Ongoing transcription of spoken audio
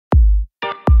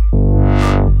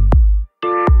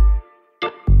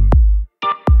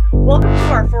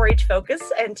our 4-H Focus,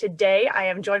 and today I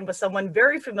am joined with someone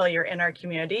very familiar in our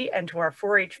community and to our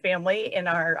 4-H family in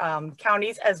our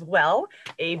counties as well,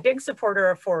 a big supporter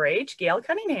of 4-H, Gale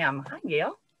Cunningham. Hi,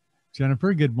 Gale.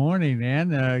 Jennifer, good morning,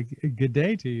 and good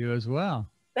day to you as well.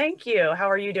 Thank you. How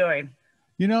are you doing?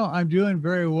 You know, I'm doing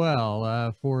very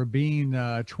well for being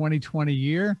 2020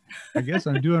 year. I guess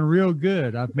I'm doing real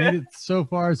good. I've made it so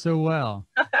far so well.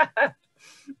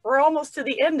 We're almost to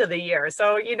the end of the year,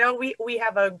 so you know we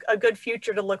have a good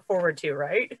future to look forward to,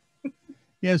 right?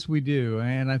 Yes, we do,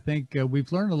 and I think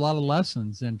we've learned a lot of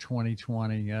lessons in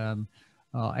 2020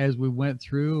 as we went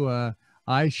through.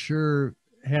 I sure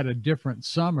had a different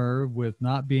summer with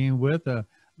not being with a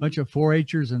bunch of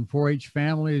 4-Hers and 4-H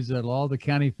families at all the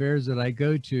county fairs that I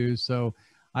go to. So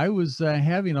I was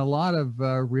having a lot of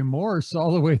remorse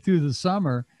all the way through the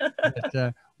summer.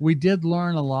 But, we did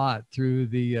learn a lot through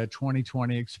the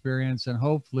 2020 experience, and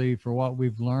hopefully for what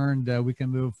we've learned, we can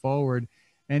move forward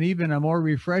and even a more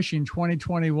refreshing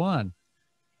 2021.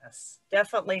 Yes,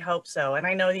 definitely hope so. And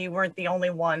I know you weren't the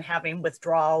only one having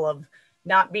withdrawal of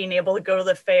not being able to go to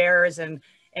the fairs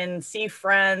and see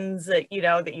friends that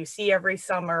you see every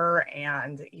summer,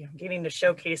 and getting to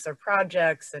showcase their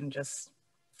projects, and just,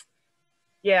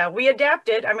 yeah, we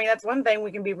adapted. I mean, that's one thing,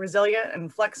 we can be resilient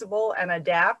and flexible and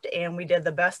adapt, and we did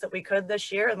the best that we could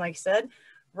this year. And like I said,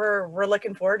 we're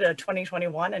looking forward to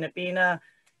 2021 and it being a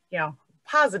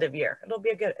positive year. It'll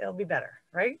be better,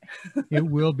 right? It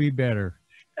will be better.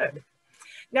 Good.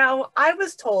 Now, I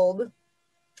was told,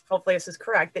 hopefully this is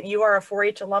correct, that you are a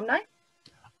 4-H alumni.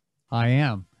 I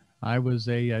am. I was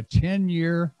a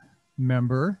 10-year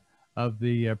member of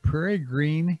the Prairie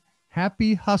Green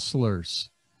Happy Hustlers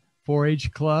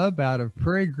 4-H club out of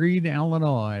Prairie Green,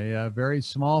 Illinois. A very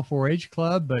small 4-H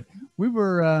club, but we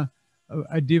were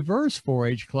a diverse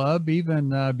 4-H club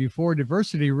even before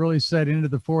diversity really set into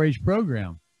the 4-H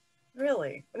program.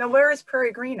 Really? Now, where is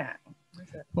Prairie Green at?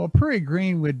 Well, Prairie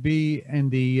Green would be in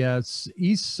the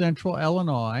east central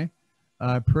Illinois.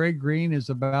 Prairie Green is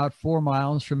about 4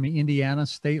 miles from the Indiana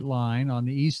state line on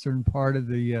the eastern part of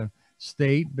the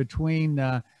state, between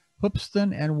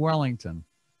Hoopeston and Wellington.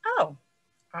 Oh,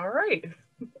 all right.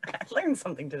 I learned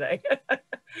something today.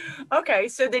 Okay,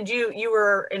 so you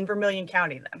were in Vermilion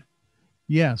County then?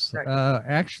 Yes, right.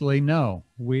 Actually, no.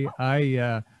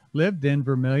 I lived in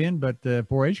Vermilion, but the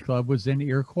 4-H club was in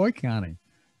Iroquois County.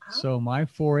 Oh. So my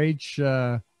 4-H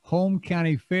home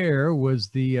county fair was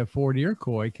the Fort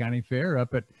Iroquois County Fair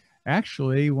up at,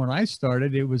 actually, when I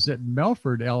started, it was at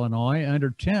Melford, Illinois,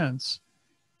 under tents.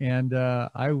 And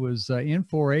I was in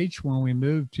 4-H when we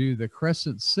moved to the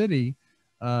Crescent City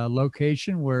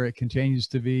location, where it continues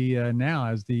to be now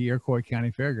as the Iroquois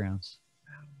County Fairgrounds.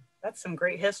 That's some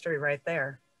great history right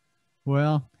there.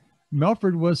 Well,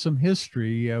 Melford was some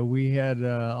history. We had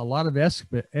a lot of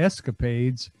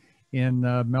escapades in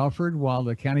Melford while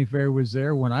the county fair was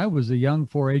there. When I was a young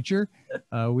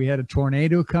 4-Her, we had a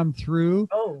tornado come through.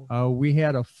 Oh. We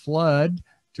had a flood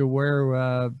to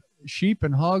where sheep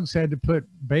and hogs had to put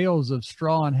bales of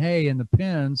straw and hay in the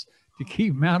pens to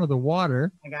keep them out of the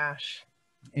water. Oh my gosh.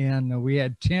 And we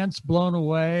had tents blown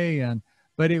away,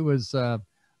 but it was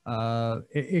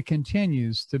it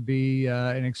continues to be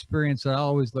an experience that I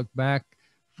always look back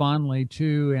fondly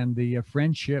to, and the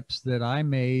friendships that I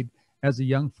made as a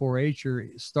young 4-Her,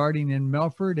 starting in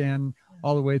Melford and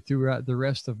all the way throughout the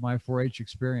rest of my 4-H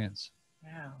experience.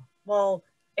 Yeah. Well,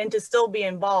 and to still be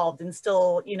involved and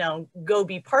still, go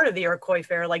be part of the Iroquois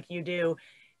Fair like you do,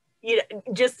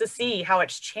 just to see how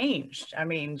it's changed. I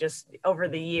mean, just over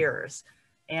the years.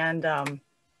 And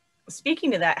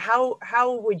speaking of that,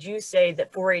 how would you say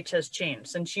that 4-H has changed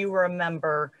since you were a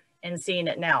member and seeing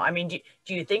it now? I mean,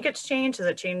 do you think it's changed? Has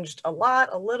it changed a lot,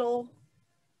 a little?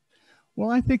 Well,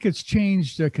 I think it's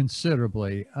changed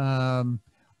considerably.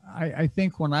 I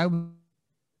think when I was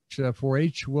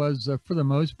 4-H was, for the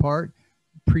most part,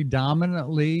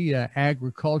 predominantly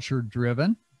agriculture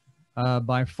driven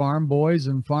by farm boys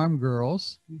and farm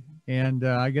girls. Mm-hmm. And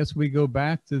I guess we go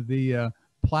back to the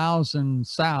Plows and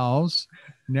Sows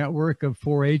network of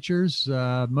 4-Hers.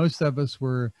 Most of us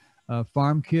were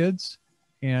farm kids,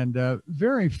 and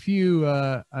very few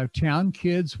town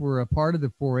kids were a part of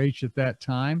the 4-H at that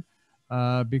time.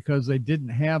 Because they didn't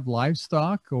have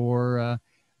livestock, or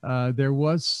there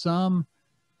was some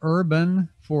urban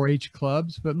 4-H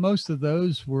clubs, but most of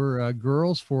those were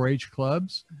girls 4-H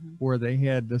clubs, mm-hmm. where they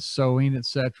had the sewing,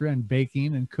 etc., and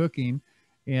baking and cooking.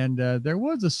 And there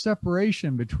was a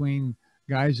separation between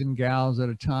guys and gals at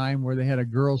a time where they had a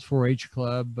girls 4-H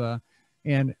club.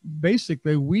 And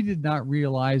basically, we did not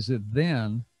realize it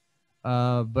then,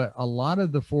 but a lot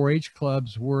of the 4-H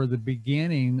clubs were the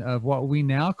beginning of what we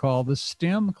now call the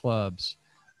STEM clubs.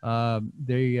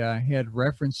 They had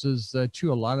references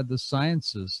to a lot of the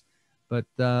sciences, but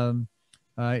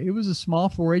it was a small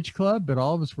 4-H club, but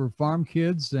all of us were farm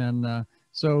kids. And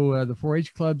so the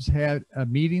 4-H clubs had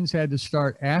meetings had to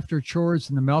start after chores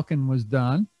and the milking was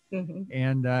done,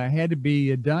 and had to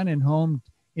be done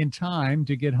in time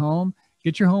to get home,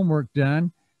 get your homework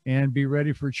done, and be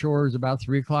ready for chores about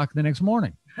 3 o'clock the next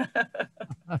morning.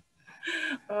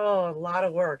 Oh, a lot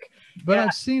of work. But Yeah.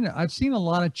 I've seen a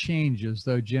lot of changes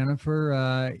though,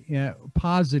 Jennifer,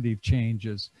 positive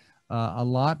changes, a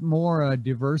lot more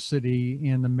diversity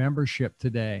in the membership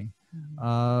today,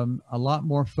 a lot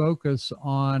more focus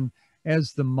on,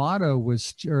 as the motto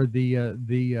was, or the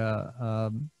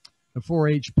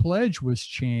 4-H pledge was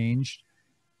changed.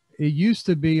 It used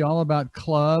to be all about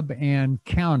club and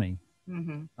county.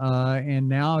 And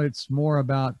now it's more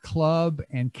about club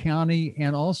and county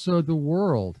and also the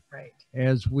world. Right.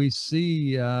 As we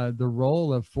see the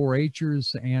role of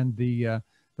 4-Hers and the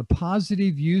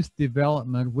positive youth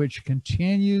development, which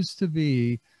continues to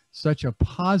be such a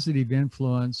positive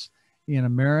influence in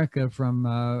America from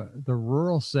the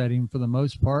rural setting for the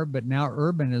most part, but now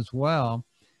urban as well,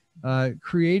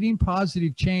 creating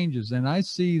positive changes. And I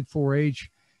see 4-H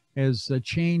as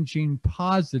changing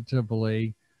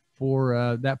positively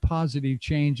for that positive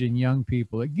change in young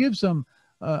people. It gives them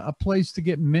a place to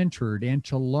get mentored and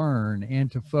to learn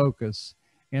and to focus,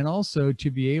 and also to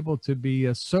be able to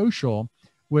be social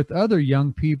with other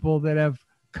young people that have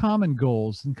common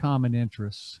goals and common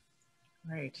interests.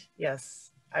 Right. Yes,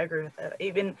 I agree with that.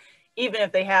 Even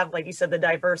if they have, like you said, the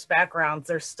diverse backgrounds,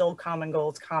 there's still common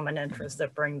goals, common interests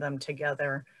that bring them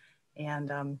together.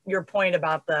 And your point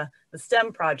about the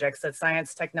STEM projects, that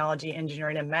science, technology,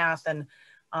 engineering, and math, and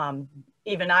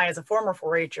even I, as a former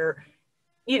 4-Her,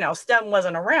 you know, STEM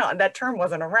wasn't around. That term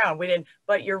wasn't around. We didn't,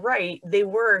 but you're right. They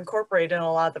were incorporated in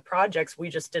a lot of the projects. We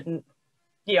just didn't,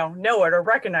 you know it or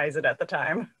recognize it at the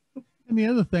time. And the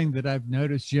other thing that I've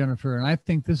noticed, Jennifer, and I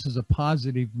think this is a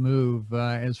positive move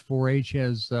as 4-H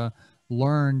has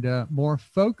learned more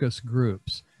focus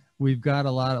groups. We've got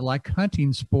a lot of, like,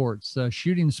 hunting sports,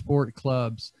 shooting sport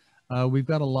clubs. We've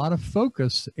got a lot of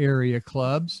focus area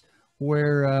clubs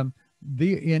where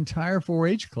the entire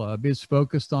 4-H club is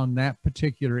focused on that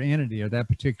particular entity or that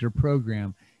particular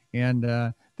program.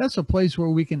 And that's a place where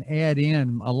we can add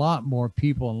in a lot more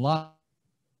people and a lot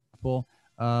of people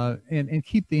and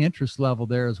keep the interest level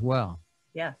there as well.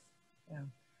 Yes.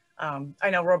 Yeah. I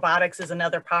know robotics is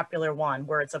another popular one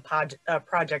where it's a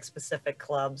project specific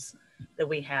clubs that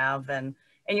we have. And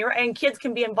kids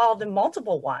can be involved in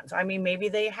multiple ones. I mean, maybe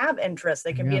they have interests.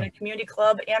 They can be in a community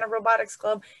club and a robotics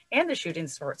club and the shooting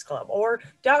sports club or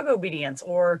dog obedience,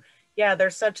 or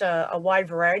there's such a wide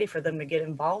variety for them to get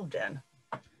involved in.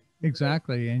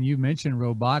 Exactly. And you mentioned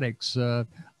robotics. A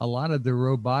lot of the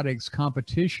robotics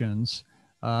competitions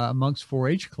amongst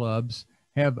 4-H clubs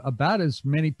have about as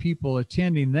many people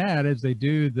attending that as they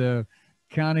do the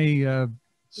county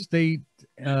state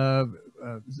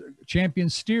champion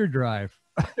steer drive.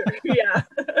 Yeah.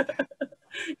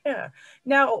 Yeah.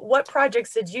 Now, what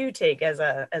projects did you take as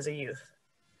a youth?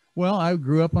 Well, I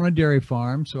grew up on a dairy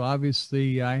farm, so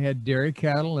obviously I had dairy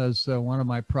cattle as one of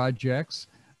my projects.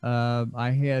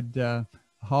 I had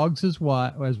hogs as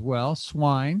well,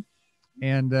 swine,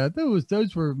 and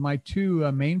those were my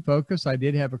two main focus. I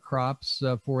did have a crops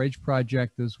 4-H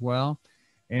project as well,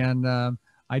 and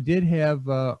I did have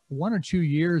 1 or 2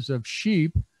 years of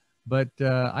sheep, but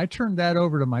I turned that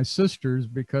over to my sisters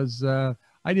because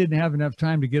I didn't have enough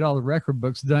time to get all the record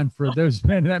books done for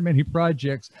that many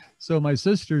projects. So my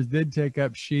sisters did take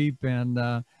up sheep, and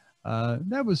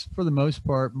that was, for the most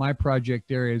part, my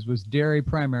project areas was dairy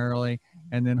primarily,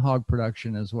 and then hog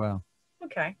production as well.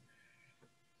 Okay.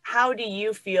 How do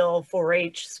you feel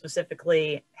 4-H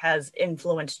specifically has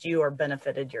influenced you or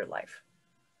benefited your life?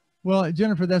 Well,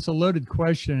 Jennifer, that's a loaded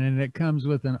question, and it comes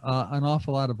with an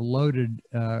awful lot of loaded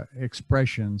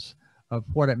expressions of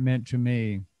what it meant to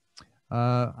me.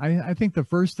 I think the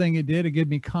first thing it did, it gave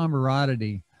me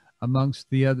camaraderie amongst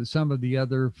some of the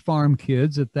other farm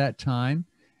kids at that time,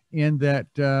 in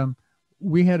that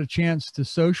we had a chance to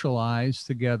socialize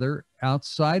together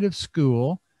outside of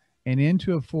school and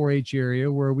into a 4-H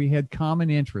area where we had common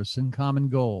interests and common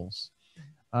goals.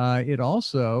 It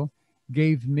also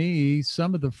gave me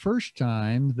some of the first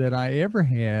time that I ever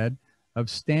had of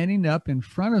standing up in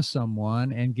front of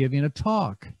someone and giving a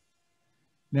talk.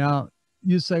 Now,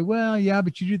 you say, well, yeah,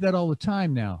 but you do that all the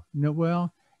time now. No,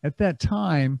 well, at that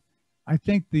time, I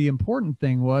think the important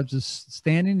thing was just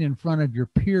standing in front of your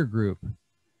peer group,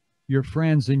 your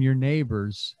friends and your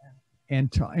neighbors,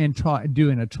 and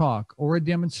doing a talk or a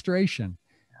demonstration.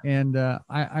 And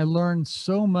I learned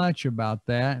so much about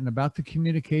that and about the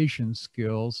communication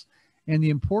skills and the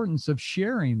importance of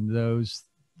sharing those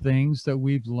things that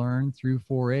we've learned through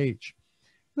 4-H.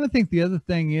 And I think the other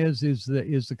thing is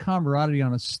the camaraderie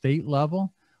on a state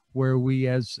level, where we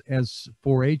as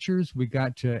 4-Hers we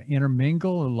got to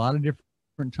intermingle a lot of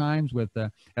different times with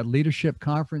at leadership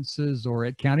conferences or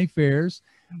at county fairs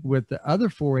with the other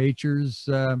 4-Hers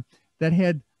that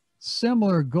had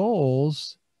similar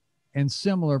goals and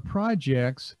similar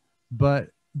projects, but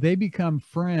they become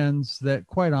friends that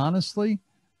quite honestly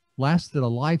lasted a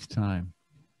lifetime.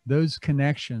 Those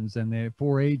connections and the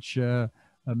 4-H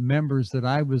members that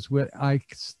I was with, I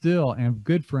still am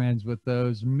good friends with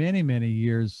those many, many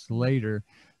years later.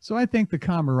 So I think the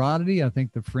camaraderie, I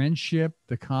think the friendship,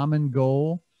 the common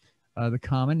goal, the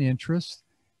common interest.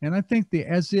 And I think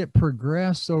as it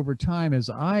progressed over time, as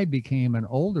I became an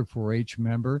older 4-H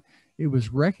member, it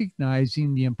was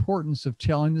recognizing the importance of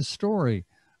telling the story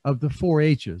of the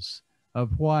 4-H's,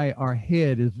 of why our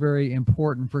head is very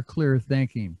important for clear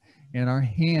thinking, and our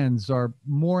hands are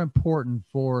more important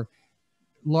for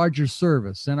larger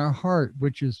service, and our heart,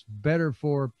 which is better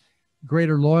for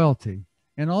greater loyalty,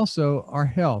 and also our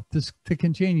health, to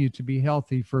continue to be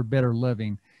healthy for better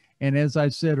living. And as I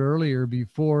said earlier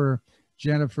before,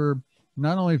 Jennifer,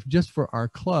 not only just for our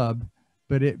club,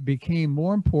 but it became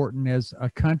more important as a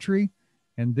country,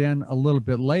 and then a little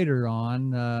bit later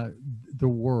on, the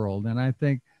world. And I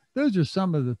think those are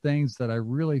some of the things that I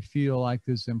really feel like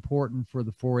is important for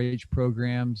the 4-H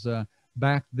programs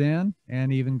back then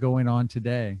and even going on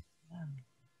today. Yeah,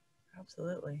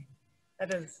 absolutely.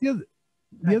 That is.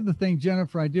 The other thing,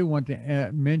 Jennifer, I do want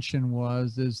to mention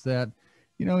is that,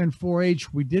 you know, in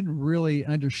 4-H, we didn't really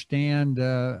understand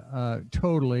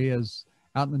totally, as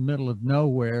out in the middle of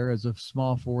nowhere, as a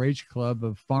small 4-H club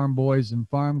of farm boys and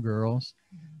farm girls,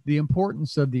 the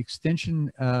importance of the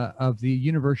extension of the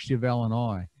University of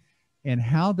Illinois, and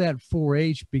how that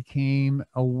 4-H became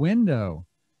a window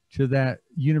to that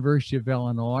University of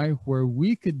Illinois, where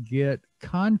we could get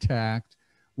contact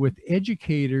with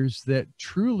educators that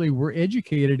truly were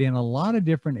educated in a lot of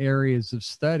different areas of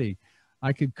study.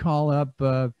 I could call up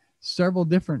several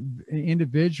different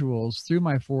individuals through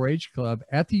my 4-H club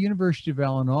at the University of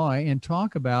Illinois and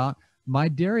talk about my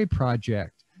dairy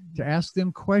project, to ask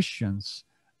them questions,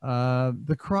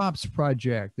 the crops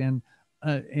project,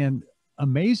 and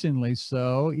amazingly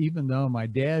so, even though my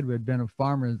dad had been a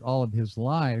farmer all of his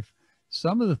life,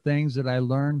 some of the things that I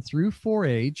learned through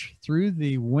 4-H, through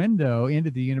the window into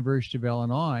the University of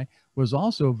Illinois, was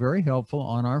also very helpful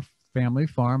on our family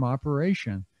farm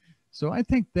operation. So I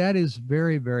think that is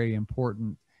very, very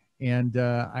important. And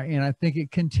I think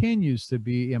it continues to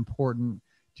be important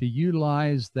to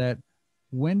utilize that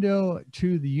window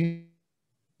to the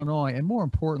Illinois, and more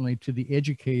importantly, to the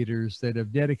educators that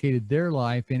have dedicated their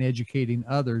life in educating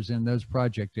others in those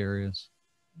project areas.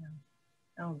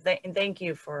 Yeah. Oh, thank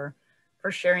you for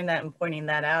sharing that and pointing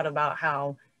that out about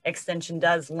how Extension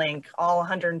does link all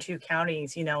 102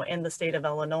 counties, you know, in the state of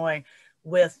Illinois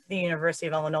with the University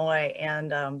of Illinois,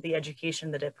 and the education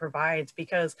that it provides,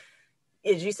 because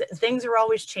as you said, things are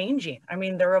always changing. I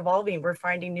mean, they're evolving, we're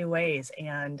finding new ways.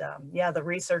 And yeah, the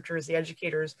researchers, the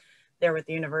educators there with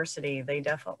the university, they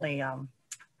definitely,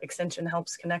 Extension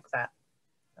helps connect that.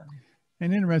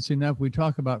 And interesting enough, we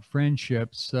talk about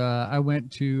friendships. I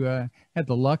went to, had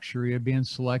the luxury of being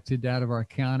selected out of our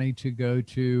county to go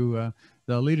to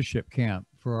the leadership camp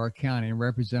for our county and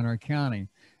represent our county.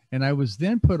 And I was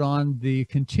then put on the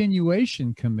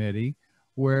continuation committee,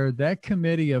 where that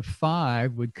committee of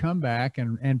 5 would come back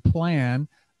and plan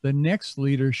the next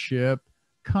leadership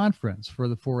conference for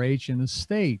the 4-H in the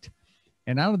state.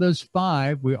 And out of those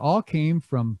 5, we all came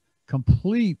from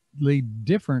completely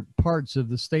different parts of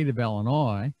the state of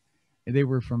Illinois. They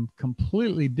were from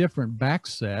completely different back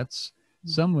sets.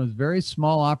 Some was very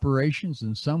small operations,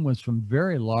 and some was from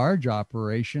very large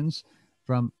operations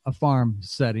from a farm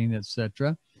setting,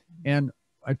 etc. And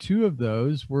 2 of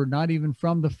those were not even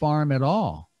from the farm at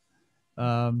all.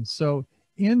 So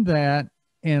in that,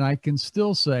 and I can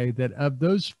still say that of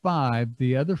those 5,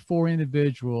 the other 4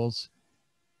 individuals,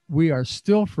 we are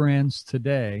still friends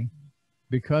today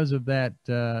because of that,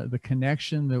 the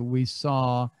connection that we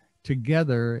saw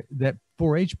together, that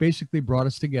 4-H basically brought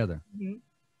us together. Mm-hmm.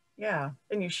 Yeah,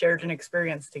 and you shared an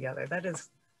experience together.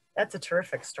 That's a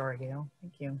terrific story, Gale.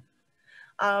 Thank you.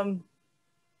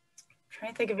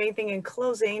 Trying to think of anything in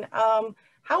closing.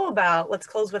 How about, let's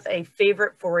close with a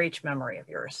favorite 4-H memory of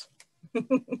yours.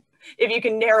 If you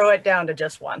can narrow it down to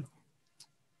just one.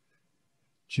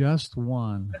 Just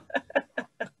one.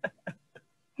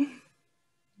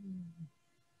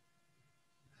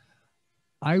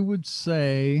 I would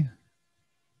say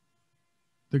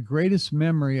the greatest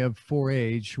memory of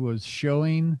 4-H was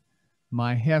showing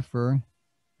my heifer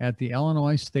at the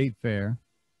Illinois State Fair.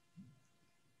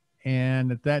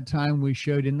 And at that time, we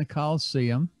showed in the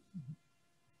Coliseum.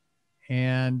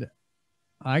 And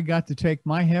I got to take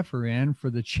my heifer in for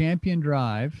the champion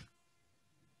drive.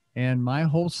 And my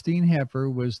Holstein heifer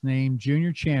was named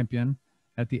junior champion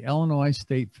at the Illinois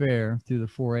State Fair through the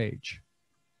 4-H.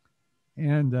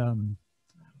 And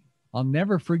I'll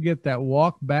never forget that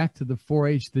walk back to the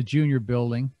 4-H, the junior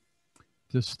building,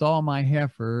 to stall my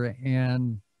heifer,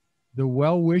 and the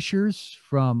well-wishers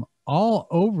from all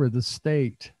over the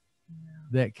state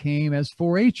that came as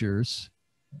 4-Hers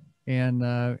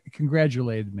and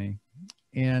congratulated me.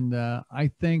 And I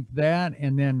think that,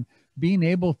 and then being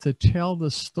able to tell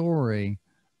the story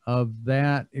of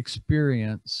that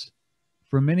experience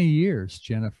for many years,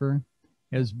 Jennifer,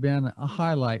 has been a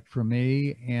highlight for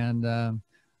me. And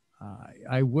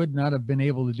I would not have been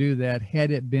able to do that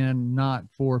had it been not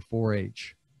for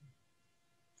 4-H.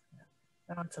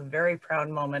 It's a very proud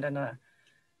moment and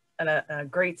a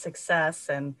great success,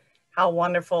 and how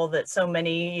wonderful that so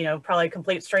many, you know, probably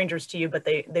complete strangers to you, but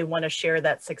they want to share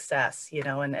that success, you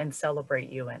know, and celebrate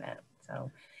you in it. So,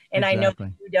 and Exactly. I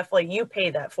know you definitely, you pay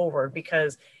that forward,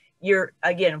 because you're,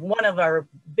 again, one of our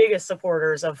biggest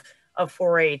supporters of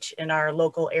 4-H in our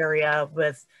local area,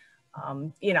 with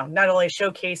you know, not only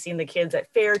showcasing the kids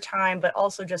at fair time, but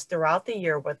also just throughout the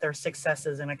year with their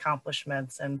successes and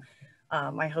accomplishments. And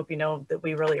I hope you know that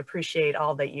we really appreciate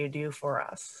all that you do for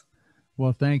us.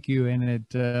 Well, thank you. And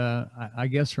I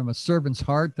guess from a servant's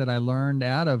heart that I learned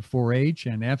out of 4-H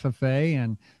and FFA,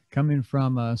 and coming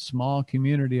from a small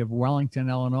community of Wellington,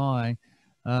 Illinois,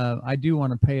 I do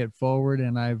want to pay it forward.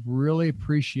 And I've really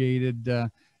appreciated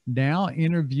now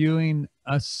interviewing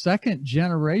a second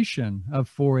generation of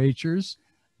 4-Hers,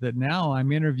 that now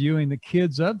I'm interviewing the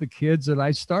kids of the kids that I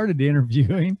started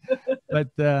interviewing, but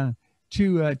to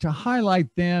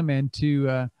highlight them and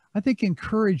to, I think,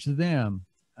 encourage them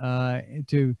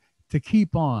to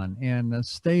keep on and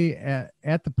stay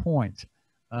at the point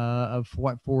of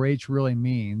what 4-H really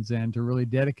means, and to really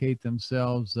dedicate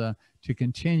themselves to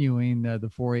continuing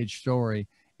the 4-H story,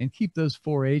 and keep those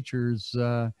 4-Hers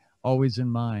always in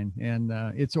mind. And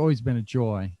it's always been a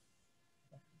joy.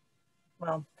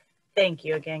 Well, thank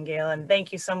you again, Gale, and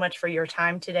thank you so much for your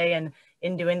time today and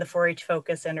in doing the 4-H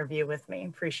Focus interview with me.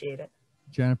 Appreciate it.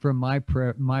 Jennifer, my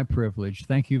privilege.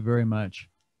 Thank you very much.